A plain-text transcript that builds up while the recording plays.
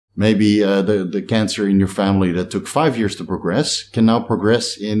Maybe the cancer in your family that took 5 years to progress can now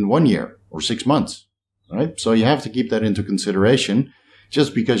progress in 1 year or 6 months, right? So you have to keep that into consideration.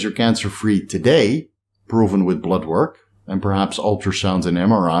 Just because you're cancer-free today, proven with blood work and perhaps ultrasounds and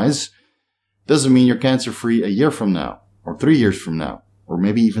MRIs, doesn't mean you're cancer-free a year from now, or 3 years from now, or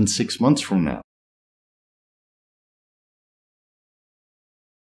maybe even 6 months from now.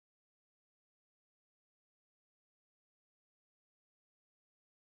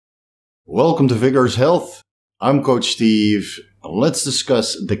 Welcome to Vigorous Health. I'm Coach Steve. Let's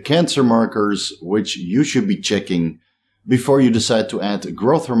discuss the cancer markers which you should be checking before you decide to add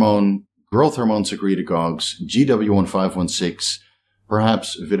growth hormone secretagogues, GW1516,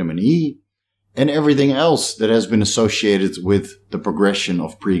 perhaps vitamin E, and everything else that has been associated with the progression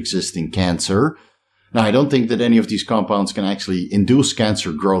of pre-existing cancer. Now, I don't think that any of these compounds can actually induce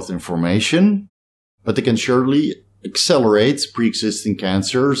cancer growth and formation, but they can surely accelerate pre-existing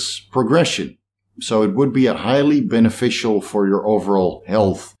cancer's progression. So it would be a highly beneficial for your overall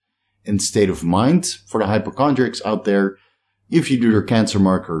health and state of mind for the hypochondriacs out there. If you do your cancer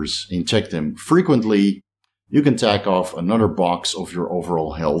markers and check them frequently, you can tack off another box of your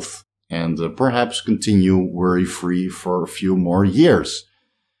overall health and perhaps continue worry-free for a few more years.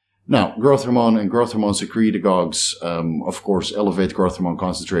 Now, growth hormone and growth hormone secretagogues, of course, elevate growth hormone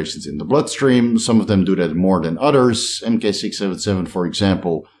concentrations in the bloodstream. Some of them do that more than others. MK677, for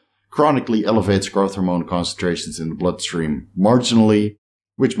example, chronically elevates growth hormone concentrations in the bloodstream marginally,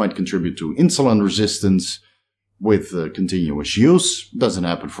 which might contribute to insulin resistance with continuous use. Doesn't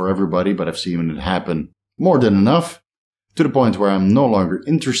happen for everybody, but I've seen it happen more than enough, to the point where I'm no longer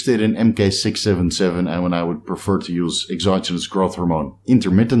interested in MK677 and when I would prefer to use exogenous growth hormone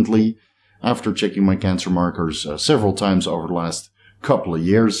intermittently after checking my cancer markers several times over the last couple of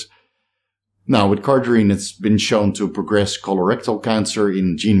years. Now, with cardarine, it's been shown to progress colorectal cancer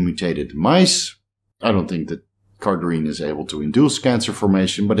in gene-mutated mice. I don't think that cardarine is able to induce cancer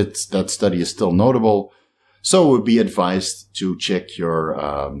formation, but that study is still notable. So it would be advised to check your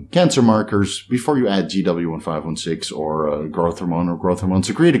cancer markers before you add GW1516 or growth hormone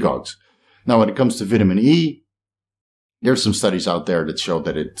secretagogues. Now, when it comes to vitamin E, there's some studies out there that show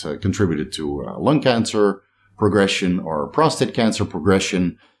that it contributed to lung cancer progression or prostate cancer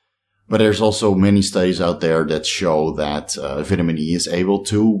progression. But there's also many studies out there that show that vitamin E is able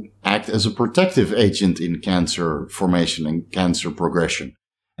to act as a protective agent in cancer formation and cancer progression.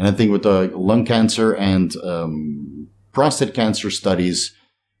 And I think with the lung cancer and prostate cancer studies,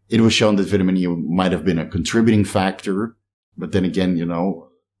 it was shown that vitamin E might have been a contributing factor. But then again,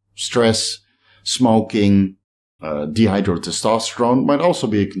 stress, smoking, dihydrotestosterone might also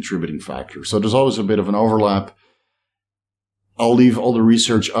be a contributing factor. So there's always a bit of an overlap. I'll leave all the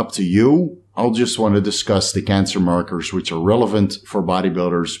research up to you. I'll just want to discuss the cancer markers which are relevant for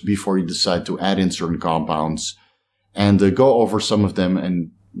bodybuilders before you decide to add in certain compounds, and go over some of them and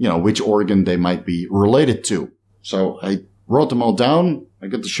which organ they might be related to. So I wrote them all down. I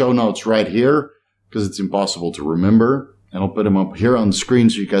got the show notes right here because it's impossible to remember. And I'll put them up here on the screen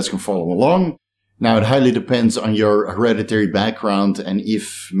so you guys can follow along. Now, it highly depends on your hereditary background and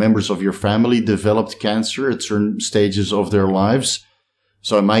if members of your family developed cancer at certain stages of their lives.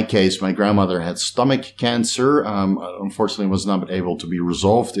 So in my case, my grandmother had stomach cancer. Unfortunately, was not able to be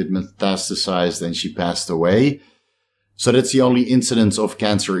resolved. It metastasized and she passed away. So that's the only incidence of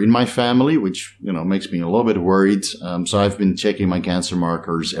cancer in my family, which, makes me a little bit worried. So I've been checking my cancer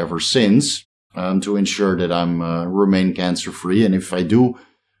markers ever since, to ensure that I'm, remain cancer-free. And if I do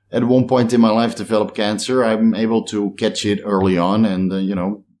at one point in my life develop cancer, I'm able to catch it early on and,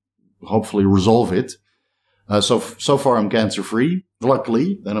 hopefully resolve it. So far I'm cancer-free,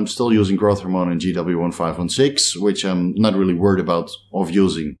 luckily, and I'm still using growth hormone and GW1516, which I'm not really worried about of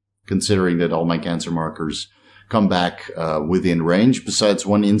using, considering that all my cancer markers come back within range, besides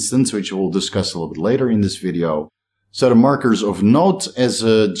one instance, which we'll discuss a little bit later in this video. So the markers of note as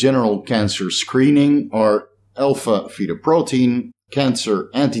a general cancer screening are alpha fetoprotein, cancer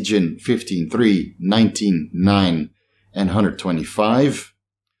antigen 15-3, 19-9, and 125,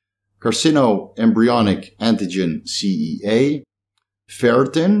 carcinoembryonic antigen CEA,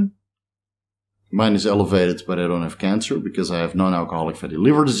 ferritin. Mine is elevated, but I don't have cancer because I have non-alcoholic fatty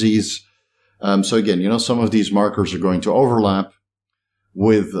liver disease. So again, some of these markers are going to overlap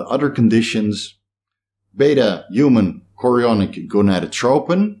with other conditions. Beta human chorionic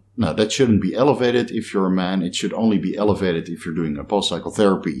gonadotropin. Now, that shouldn't be elevated if you're a man. It should only be elevated if you're doing a post-cycle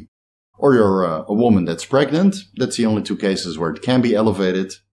therapy or you're a woman that's pregnant. That's the only two cases where it can be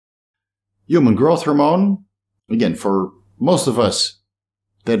elevated. Human growth hormone. Again, for most of us,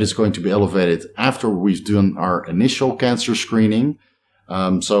 that is going to be elevated after we've done our initial cancer screening.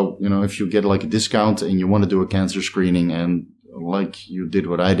 So, if you get like a discount and you want to do a cancer screening and like you did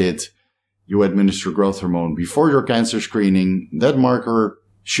what I did, you administer growth hormone before your cancer screening, that marker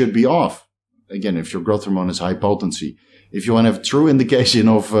should be off. Again, if your growth hormone is high potency. If you want to have true indication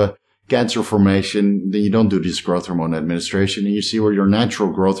of cancer formation, then you don't do this growth hormone administration and you see where your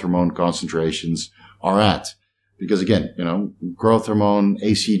natural growth hormone concentrations are at. Because again, growth hormone,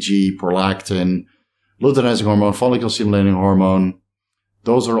 ACG, prolactin, luteinizing hormone, follicle stimulating hormone,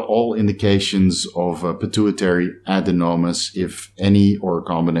 those are all indications of pituitary adenomas if any or a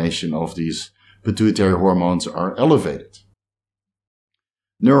combination of these pituitary hormones are elevated.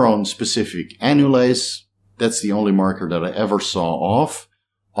 Neuron-specific annulase, that's the only marker that I ever saw off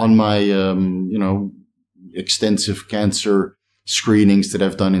on my, extensive cancer screenings that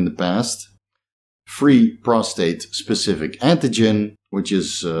I've done in the past. Free prostate-specific antigen, which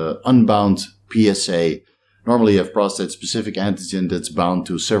is unbound PSA. Normally you have prostate-specific antigen that's bound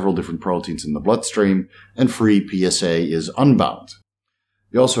to several different proteins in the bloodstream, and free PSA is unbound.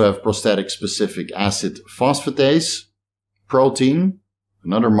 You also have prostatic-specific acid phosphatase protein,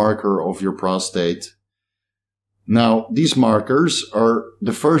 another marker of your prostate. Now, these markers are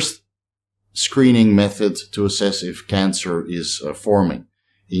the first screening method to assess if cancer is forming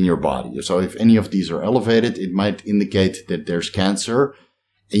in your body. So if any of these are elevated, it might indicate that there's cancer.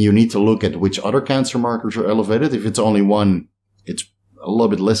 And you need to look at which other cancer markers are elevated. If it's only one, it's a little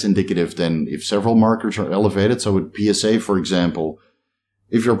bit less indicative than if several markers are elevated. So with PSA, for example,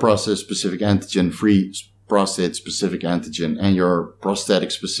 if your prostate-specific antigen, free prostate-specific antigen, and your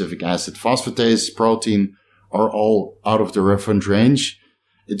prostatic-specific acid phosphatase protein are all out of the reference range,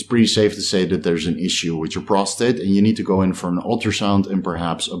 it's pretty safe to say that there's an issue with your prostate and you need to go in for an ultrasound and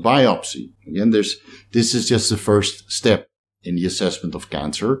perhaps a biopsy. Again, this is just the first step in the assessment of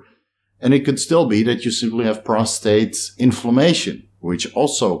cancer. And it could still be that you simply have prostate inflammation, which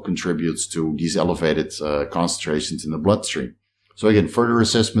also contributes to these elevated concentrations in the bloodstream. So again, further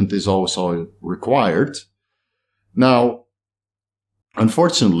assessment is also required. Now,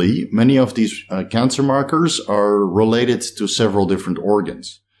 unfortunately, many of these cancer markers are related to several different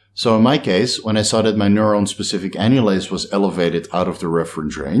organs. So in my case, when I saw that my neuron-specific annulase was elevated out of the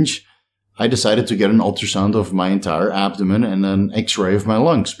reference range, I decided to get an ultrasound of my entire abdomen and an X-ray of my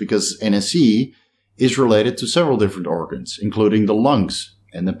lungs because NSE is related to several different organs, including the lungs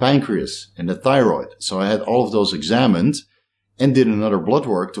and the pancreas and the thyroid. So I had all of those examined and did another blood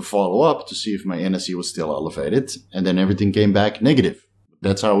work to follow up to see if my NSE was still elevated. And then everything came back negative.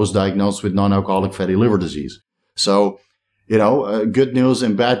 That's how I was diagnosed with non-alcoholic fatty liver disease. So, good news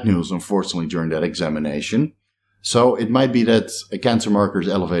and bad news, unfortunately, during that examination. So it might be that a cancer marker is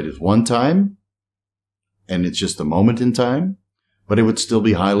elevated one time, and it's just a moment in time, but it would still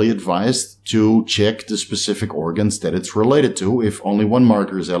be highly advised to check the specific organs that it's related to if only one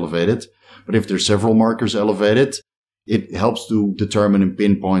marker is elevated. But if there's several markers elevated, it helps to determine and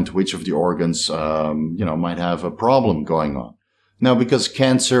pinpoint which of the organs, might have a problem going on. Now, because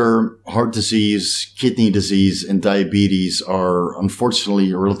cancer, heart disease, kidney disease, and diabetes are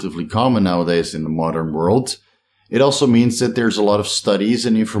unfortunately relatively common nowadays in the modern world, it also means that there's a lot of studies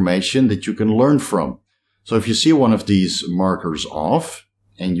and information that you can learn from. So if you see one of these markers off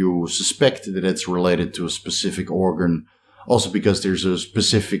and you suspect that it's related to a specific organ, also because there's a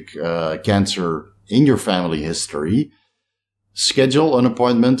specific cancer in your family history, schedule an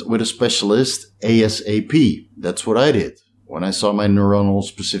appointment with a specialist ASAP. That's what I did. When I saw my neuronal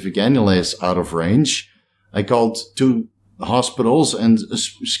specific annulase out of range, I called 2 hospitals and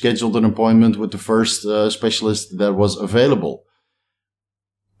scheduled an appointment with the first specialist that was available.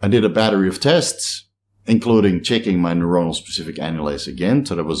 I did a battery of tests, including checking my neuronal specific annulase again.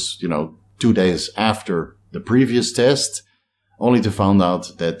 So that was, 2 days after the previous test, only to find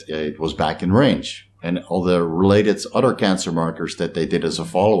out that it was back in range. And all the related other cancer markers that they did as a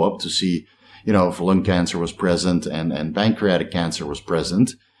follow-up to see, if lung cancer was present and pancreatic cancer was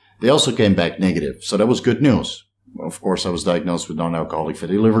present, they also came back negative. So that was good news. Of course, I was diagnosed with non-alcoholic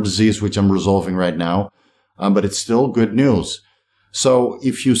fatty liver disease, which I'm resolving right now. But it's still good news. So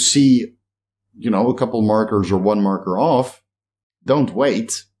if you see, a couple markers or one marker off, don't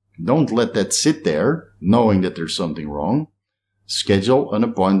wait. Don't let that sit there knowing that there's something wrong. Schedule an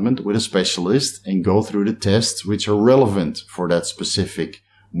appointment with a specialist and go through the tests which are relevant for that specific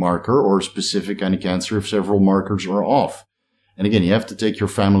marker or specific kind of cancer if several markers are off. And again, you have to take your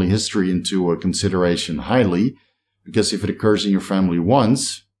family history into consideration highly, because if it occurs in your family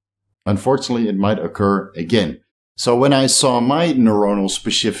once, unfortunately, it might occur again. So when I saw my neuronal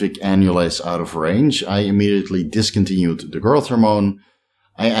specific annulase out of range, I immediately discontinued the growth hormone.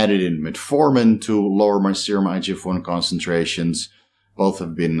 I added in metformin to lower my serum IGF-1 concentrations. Both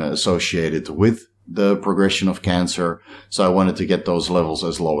have been associated with the progression of cancer. So I wanted to get those levels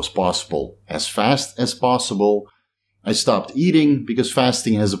as low as possible, as fast as possible. I stopped eating because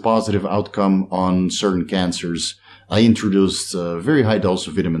fasting has a positive outcome on certain cancers. I introduced a very high dose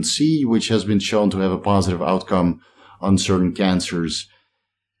of vitamin C, which has been shown to have a positive outcome on certain cancers.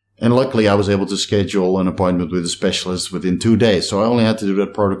 And luckily, I was able to schedule an appointment with a specialist within 2 days. So I only had to do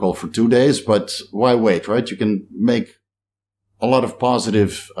that protocol for 2 days, but why wait, right? You can make a lot of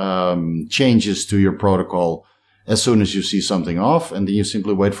positive changes to your protocol as soon as you see something off, and then you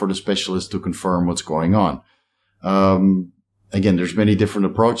simply wait for the specialist to confirm what's going on. Again, there's many different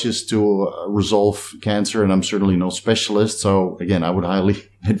approaches to resolve cancer, and I'm certainly no specialist. So again, I would highly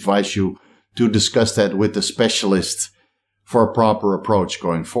advise you to discuss that with the specialist for a proper approach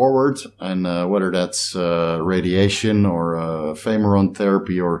going forward. And whether that's radiation or Hormone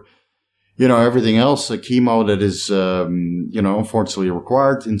therapy or, everything else, a chemo that is, unfortunately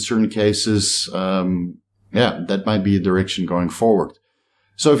required in certain cases. That might be a direction going forward.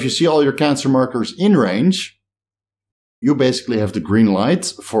 So if you see all your cancer markers in range, you basically have the green light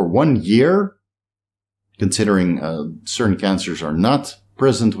for 1 year, considering certain cancers are not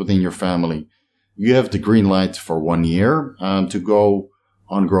present within your family. You have the green light for 1 year to go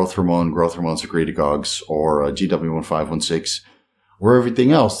on growth hormone secretagogues, or GW1516, or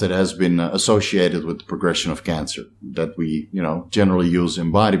everything else that has been associated with the progression of cancer that we, generally use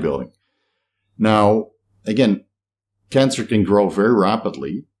in bodybuilding. Now, again, cancer can grow very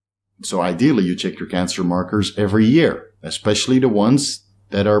rapidly. So ideally, you check your cancer markers every year, especially the ones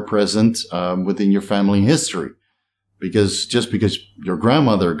that are present within your family history. Because just because your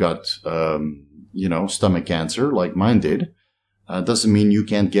grandmother got, stomach cancer like mine did, doesn't mean you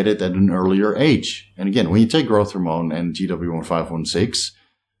can't get it at an earlier age. And again, when you take growth hormone and GW1516,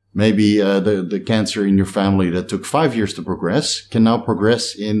 maybe the cancer in your family that took 5 years to progress can now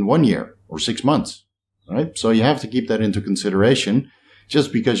progress in 1 year or 6 months, right? So you have to keep that into consideration.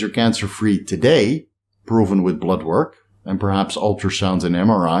 Just because you're cancer-free today, proven with blood work and perhaps ultrasounds and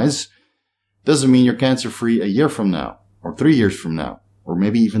MRIs, doesn't mean you're cancer-free a year from now, or 3 years from now, or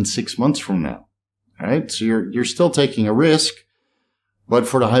maybe even 6 months from now. All right? So you're still taking a risk, but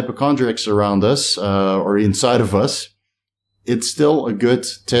for the hypochondriacs around us, or inside of us, it's still a good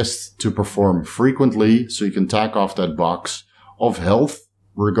test to perform frequently, so you can tack off that box of health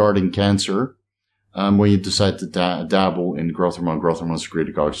regarding cancer when you decide to dabble in growth hormone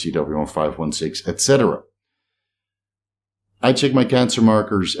secretagogues, GW1516, etc. I check my cancer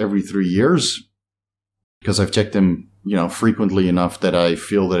markers every 3 years because I've checked them, frequently enough that I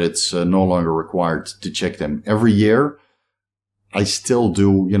feel that it's no longer required to check them every year. I still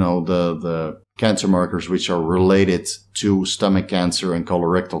do, the cancer markers which are related to stomach cancer and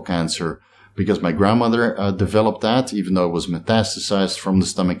colorectal cancer, because my grandmother developed that, even though it was metastasized from the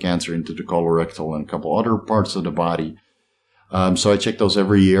stomach cancer into the colorectal and a couple other parts of the body. So I check those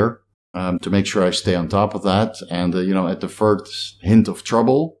every year to make sure I stay on top of that. And, at the first hint of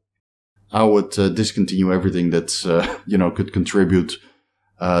trouble, I would discontinue everything that's, could contribute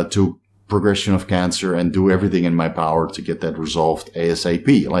to progression of cancer and do everything in my power to get that resolved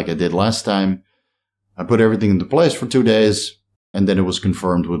ASAP. Like I did last time, I put everything into place for 2 days. And then it was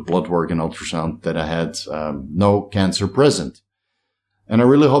confirmed with blood work and ultrasound that I had no cancer present. And I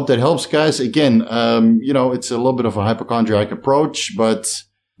really hope that helps, guys. Again, it's a little bit of a hypochondriac approach, but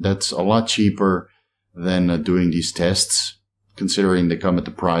that's a lot cheaper than doing these tests, considering they come at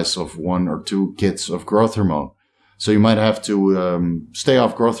the price of 1 or 2 kits of growth hormone. So you might have to stay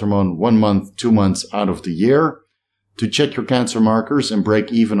off growth hormone 1 month, 2 months out of the year to check your cancer markers and break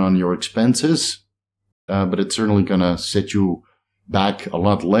even on your expenses. But it's certainly going to set you back a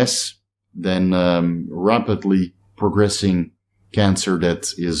lot less than rapidly progressing cancer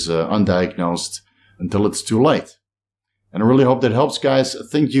that is undiagnosed until it's too late. And I really hope that helps, guys.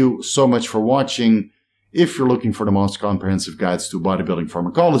 Thank you so much for watching. If you're looking for the most comprehensive guides to bodybuilding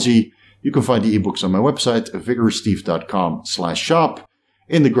pharmacology, you can find the ebooks on my website, VigorousSteve.com/shop.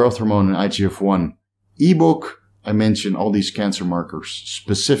 In the growth hormone and IGF-1 ebook, I mention all these cancer markers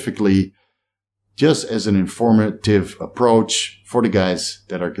specifically just as an informative approach for the guys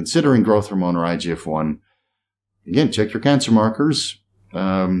that are considering growth hormone or IGF-1. Again, check your cancer markers,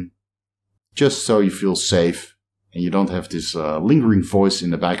 just so you feel safe and you don't have this lingering voice in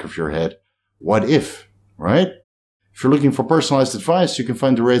the back of your head. What if, right? If you're looking for personalized advice, you can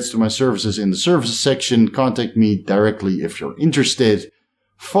find the rates to my services in the services section. Contact me directly if you're interested.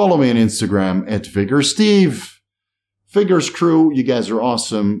 Follow me on Instagram at VigorousSteve. Vigorous crew, you guys are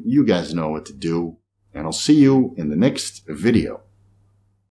awesome. You guys know what to do. And I'll see you in the next video.